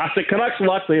 classic Canucks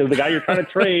luck. The guy you're trying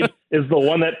to trade is the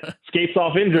one that skates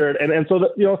off injured. And so,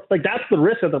 that's the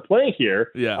risk that they're playing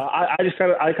here. Yeah.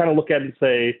 I kind of look at it and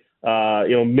say,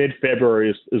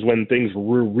 mid-February is when things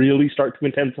really start to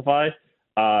intensify,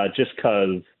 just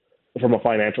because from a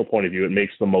financial point of view, it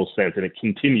makes the most sense, and it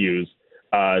continues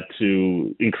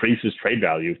to increase his trade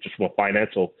value just from a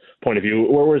financial point of view.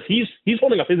 Whereas he's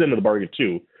holding up his end of the bargain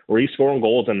too, where he's scoring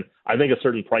goals, and I think a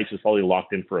certain price is probably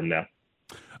locked in for him now.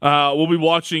 We'll be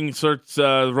watching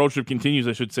the road trip continues,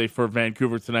 I should say, for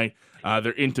Vancouver tonight.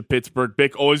 They're into Pittsburgh.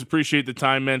 Bick, always appreciate the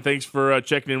time, man. Thanks for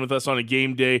checking in with us on a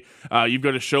game day. You've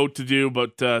got a show to do,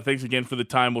 but thanks again for the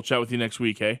time. We'll chat with you next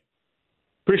week, hey?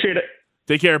 Appreciate it.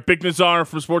 Take care. Bick Nazar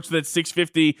from Sportsnet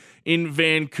 650 in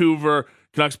Vancouver.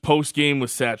 Canucks post-game with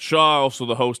Sat Shaw, also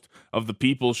the host of the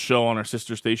People's Show on our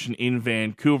sister station in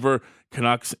Vancouver.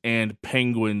 Canucks and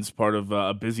Penguins, part of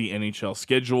a busy NHL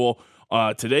schedule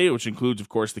today, which includes, of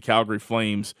course, the Calgary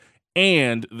Flames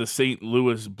and the St.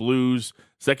 Louis Blues.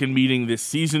 Second meeting this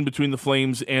season between the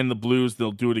Flames and the Blues.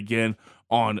 They'll do it again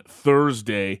on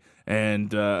Thursday.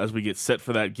 And as we get set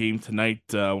for that game tonight,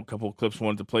 a couple of clips I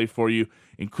wanted to play for you,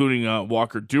 including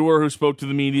Walker Duehr, who spoke to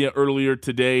the media earlier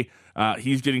today.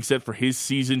 He's getting set for his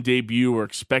season debut. We're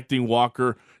expecting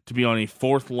Walker to be on a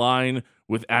fourth line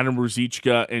with Adam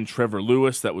Ruzicka and Trevor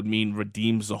Lewis. That would mean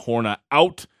Radim Zohorna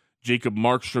out Jacob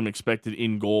Markstrom expected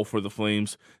in goal for the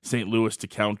Flames. St. Louis to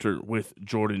counter with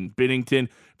Jordan Binnington.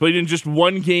 Played in just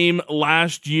one game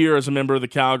last year as a member of the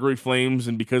Calgary Flames,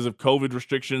 and because of COVID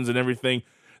restrictions and everything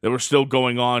that were still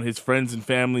going on, his friends and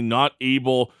family not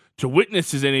able to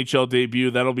witness his NHL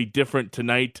debut. That'll be different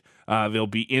tonight. They'll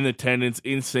be in attendance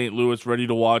in St. Louis, ready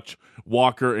to watch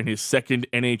Walker in his second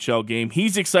NHL game.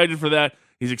 He's excited for that.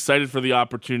 He's excited for the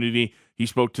opportunity. He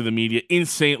spoke to the media in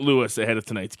St. Louis ahead of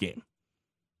tonight's game.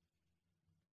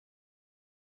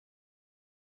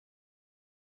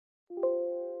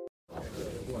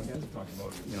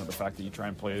 The fact that you try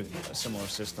and play a similar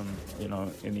system, in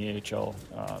the AHL,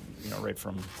 right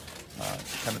from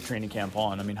kind of training camp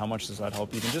on. I mean, how much does that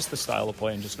help even just the style of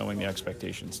play and just knowing the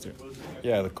expectations too?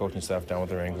 Yeah, the coaching staff down with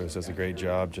the Wranglers does a great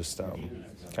job just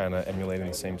kind of emulating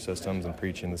the same systems and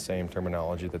preaching the same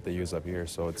terminology that they use up here.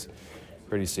 So it's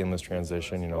pretty seamless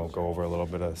transition, go over a little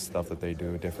bit of stuff that they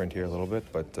do different here a little bit.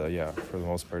 But, for the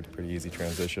most part, pretty easy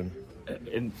transition.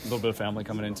 And a little bit of family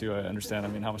coming in too, I understand. I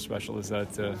mean, how special is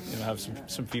that to have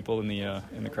some people in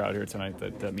the crowd here tonight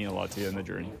that mean a lot to you in the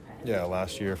journey? Yeah,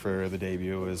 last year for the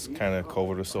debut was kind of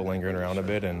COVID was still lingering around a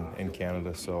bit in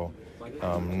Canada, so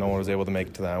no one was able to make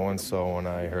it to that one. So when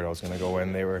I heard I was going to go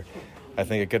in, I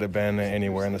think it could have been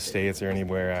anywhere in the States or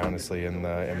anywhere, honestly, in the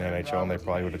NHL, and they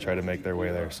probably would have tried to make their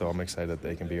way there. So I'm excited that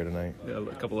they can be here tonight. Yeah,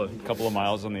 a couple of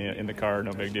miles in the car,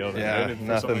 no big deal. Yeah,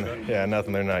 nothing. Yeah,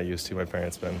 nothing they're not used to. My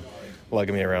parents been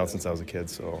lugging me around since I was a kid,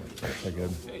 so they're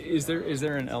good. Is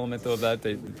there an element though of that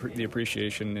the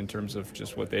appreciation in terms of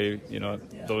just what they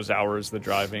those hours, the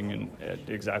driving, and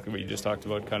exactly what you just talked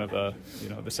about, kind of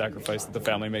the sacrifice that the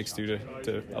family makes to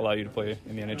allow you to play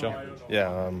in the NHL?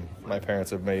 Yeah, my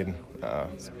parents have made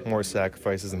more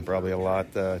sacrifices and probably a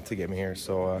lot to get me here.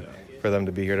 So for them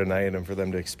to be here tonight and for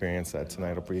them to experience that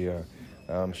tonight will be,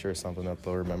 I'm sure, something that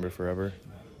they'll remember forever.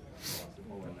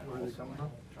 Where are they coming from?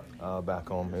 Back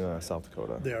home in South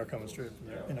Dakota. They are coming straight from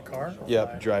there in a car?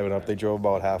 Yep, driving up. They drove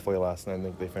about halfway last night. I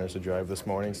think they finished the drive this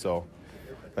morning, so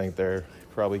I think they're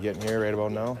probably getting here right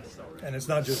about now. And it's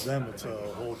not just them, it's a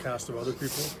whole cast of other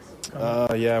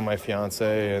people? Yeah, my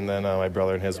fiance, and then my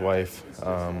brother and his wife,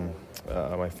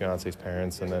 my fiance's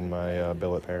parents, and then my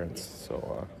billet parents.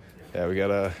 So, yeah, we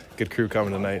got a good crew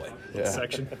coming tonight. Yeah.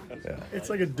 Section. Yeah. It's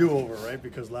like a do-over, right?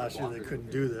 Because last year they couldn't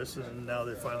do this, and now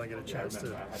they finally get a chance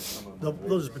to.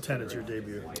 They'll just pretend it's your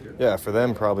debut. Yeah, for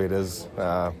them probably it is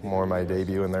more my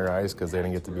debut in their eyes because they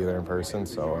didn't get to be there in person.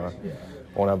 So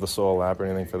won't have the solo lap or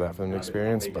anything for them to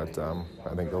experience, but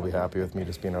I think they'll be happy with me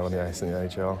just being out on the ice in the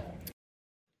NHL.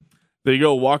 There you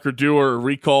go. Walker Duehr,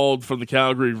 recalled from the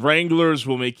Calgary Wranglers,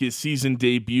 will make his season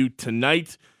debut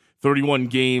tonight. 31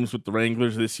 games with the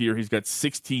Wranglers this year. He's got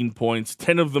 16 points,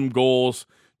 10 of them goals,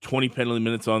 20 penalty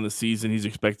minutes on the season. He's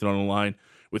expected on the line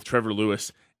with Trevor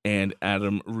Lewis and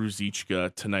Adam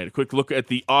Ruzicka tonight. A quick look at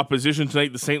the opposition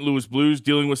tonight. The St. Louis Blues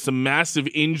dealing with some massive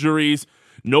injuries.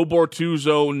 No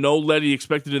Bortuzzo, no Leddy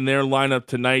expected in their lineup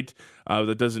tonight.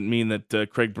 That doesn't mean that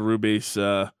Craig Berube's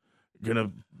going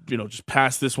to just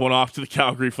pass this one off to the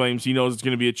Calgary Flames. He knows it's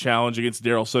going to be a challenge against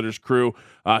Daryl Sutter's crew.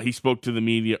 He spoke to the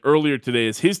media earlier today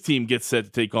as his team gets set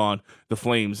to take on the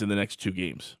Flames in the next 2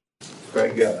 games.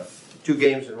 Greg, 2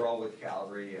 games in a row with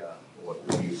Calgary. What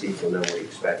do you see from them? What do you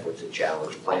expect? What's the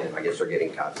challenge playing? I guess they're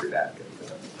getting Godfrey back.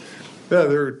 Yeah,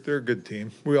 they're a good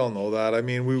team. We all know that. I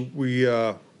mean, we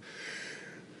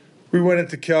went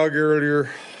into Calgary earlier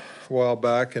a while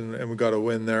back and we got a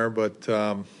win there, but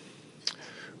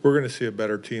we're going to see a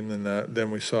better team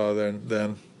than we saw then.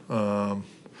 The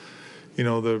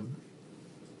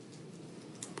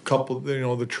couple,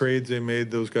 the trades they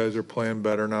made, those guys are playing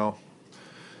better now.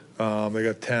 They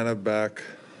got Tanev back,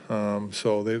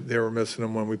 so they were missing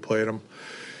him when we played them.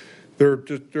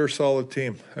 They're a solid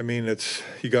team. I mean,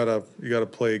 you gotta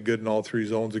play good in all 3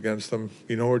 zones against them.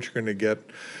 You know what you're going to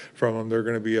get from them. They're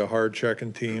going to be a hard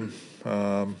checking team.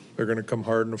 They're going to come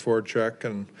hard in the forecheck,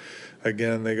 and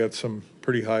again, they got some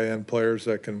pretty high-end players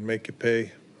that can make you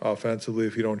pay offensively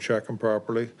if you don't check them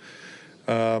properly.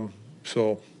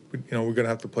 So, we're going to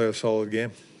have to play a solid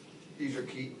game. These are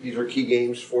key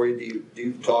games for you. Do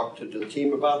you talk to the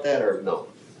team about that or no?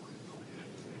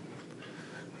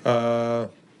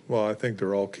 Well, I think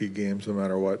they're all key games no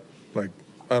matter what. Like,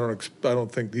 I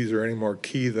don't think these are any more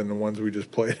key than the ones we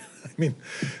just played. I mean,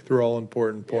 they're all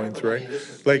important points, right? This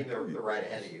is like they're right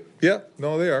ahead of you. Yeah,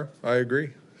 no, they are. I agree.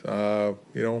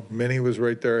 Minnie was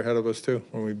right there ahead of us too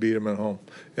when we beat them at home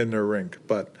in their rink.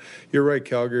 But you're right,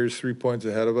 Calgary's 3 points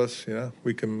ahead of us. Yeah,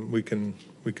 we can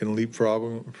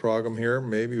leapfrog them here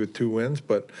maybe with 2 wins.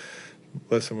 But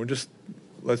listen,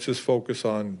 let's just focus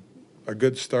on a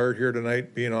good start here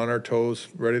tonight, being on our toes,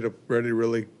 ready to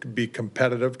really be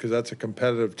competitive, because that's a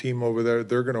competitive team over there.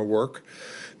 They're going to work.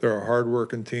 They're a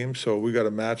hard-working team, so we got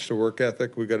to match the work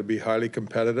ethic. We got to be highly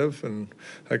competitive, and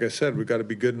like I said, we got to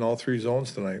be good in all three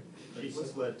zones tonight.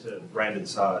 What's led to Brandon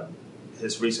Saad,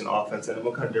 his recent offense, and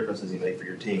what kind of difference does he make for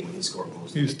your team when he scores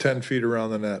goals? He's 10 feet around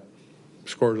the net,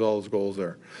 scores all his goals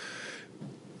there.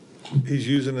 He's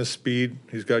using his speed.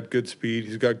 He's got good speed.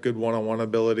 He's got good one-on-one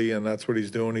ability, and that's what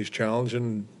he's doing. He's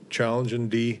challenging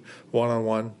D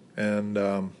one-on-one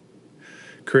and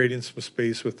creating some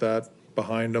space with that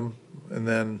behind him. And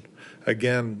then,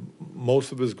 again,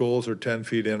 most of his goals are 10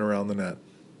 feet in around the net.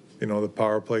 You know, the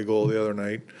power play goal the other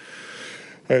night,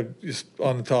 I just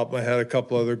on the top of my head, a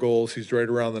couple other goals, he's right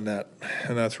around the net,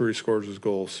 and that's where he scores his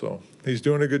goals. So he's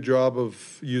doing a good job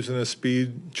of using his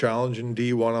speed, challenging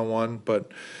D one-on-one, but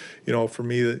you know, for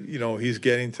me, you know, he's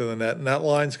getting to the net, and that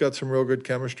line's got some real good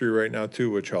chemistry right now too,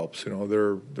 which helps. You know,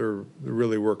 they're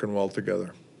really working well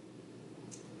together.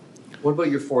 What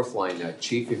about your fourth line,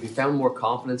 Chief? Have you found more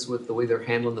confidence with the way they're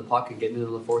handling the puck and getting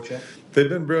into the forecheck? They've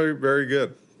been very, very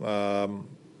good.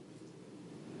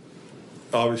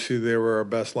 Obviously, they were our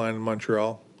best line in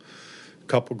Montreal. A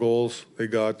couple goals they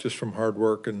got just from hard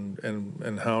work and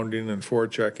hounding and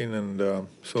forechecking, and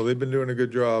so they've been doing a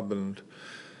good job, and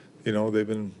you know, they've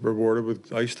been rewarded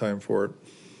with ice time for it.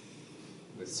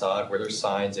 With Saad, were there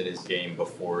signs in his game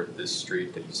before this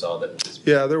streak that you saw that?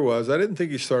 Yeah, there was. I didn't think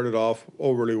he started off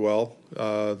overly well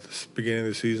this beginning of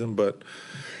the season, but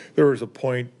there was a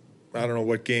point, I don't know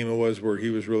what game it was, where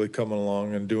he was really coming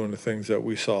along and doing the things that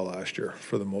we saw last year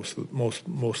for the most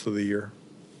of the year.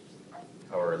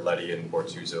 How are Letty and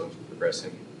Bortuzzo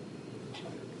progressing?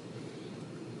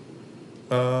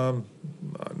 No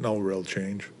real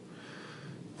change.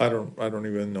 I don't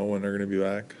even know when they're going to be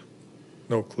back.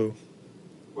 No clue.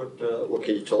 What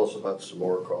can you tell us about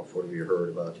Samorikov? What have you heard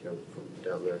about him from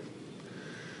down there?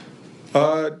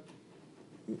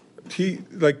 He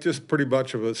just pretty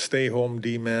much of a stay-home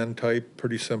D-man type,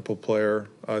 pretty simple player.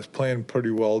 He's playing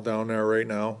pretty well down there right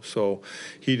now. So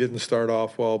he didn't start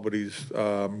off well, but he's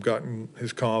gotten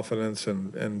his confidence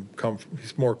and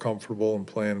he's more comfortable and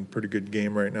playing a pretty good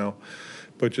game right now.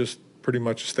 But just pretty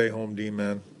much a stay-home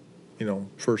D-man, you know,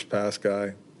 first pass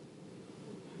guy.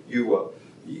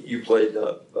 You played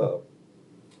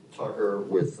Tucker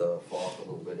with Falk a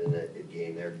little bit in that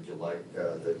game there. Did you like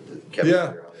the chemistry?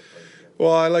 Yeah.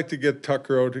 Well, I like to get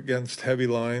Tucker out against heavy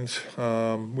lines.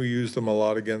 We used him a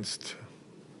lot against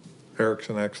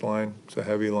Eriksson X line. It's a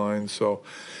heavy line. So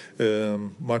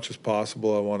much as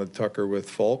possible, I wanted Tucker with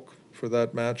Falk for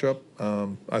that matchup.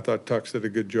 I thought Tux did a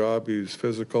good job. He was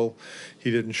physical.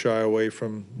 He didn't shy away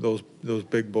from those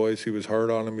big boys. He was hard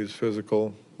on him. He was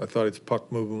physical. I thought his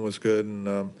puck movement was good,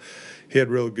 and he had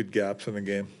real good gaps in the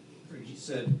game. He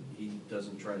said he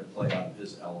doesn't try to play out of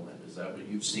his element. Is that what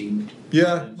you've seen?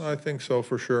 Yeah, I think so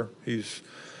for sure. He's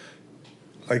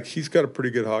got a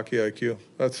pretty good hockey IQ.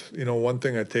 That's, you know, one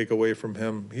thing I take away from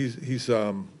him. He's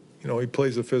you know, he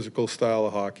plays a physical style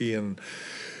of hockey and,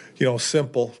 you know,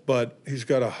 simple, but he's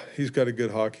got a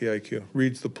good hockey IQ.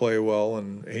 Reads the play well,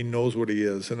 and he knows what he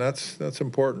is, and that's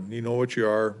important. You know what you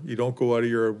are. You don't go out of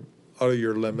your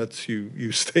limits.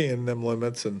 You stay in them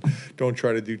limits and don't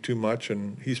try to do too much.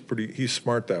 And he's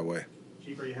smart that way.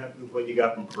 Chief, are you happy with what you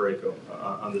got from Parayko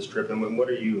on this trip? And what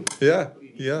are you? Yeah.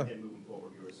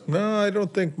 No, I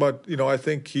don't think much. You know, I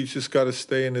think he's just got to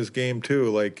stay in his game too.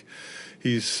 Like,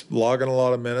 he's logging a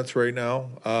lot of minutes right now.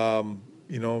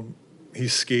 You know,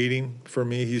 he's skating for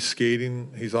me. He's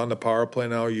skating. He's on the power play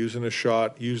now, using his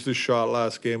shot. Used his shot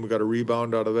last game. We got a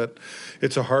rebound out of it.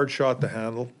 It's a hard shot to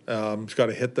handle. He's got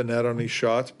to hit the net on these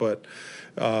shots, but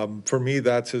for me,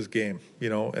 that's his game. You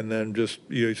know, and then just,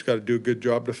 you know, he's got to do a good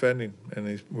job defending,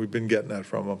 and we've been getting that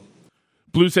from him.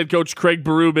 Blues head coach Craig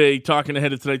Berube talking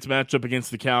ahead of tonight's matchup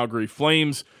against the Calgary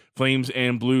Flames. Flames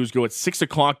and Blues go at 6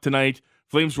 o'clock tonight.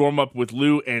 Flames warm up with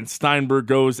Lou and Steinberg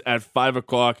goes at 5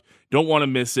 o'clock. Don't want to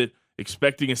miss it.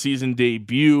 Expecting a season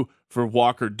debut for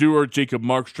Walker Duehr. Jacob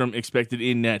Markstrom expected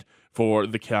in net for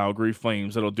the Calgary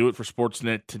Flames. That'll do it for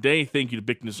Sportsnet today. Thank you to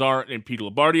Bick Nazar and Peter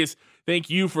Labardius. Thank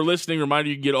you for listening. Reminder,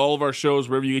 you can get all of our shows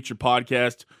wherever you get your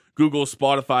podcast. Google,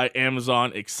 Spotify,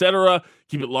 Amazon, etc.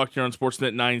 Keep it locked here on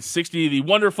Sportsnet 960. The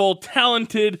wonderful,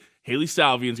 talented Haley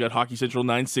Salvian's got Hockey Central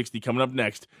 960 coming up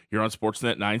next here on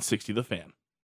Sportsnet 960 The Fan.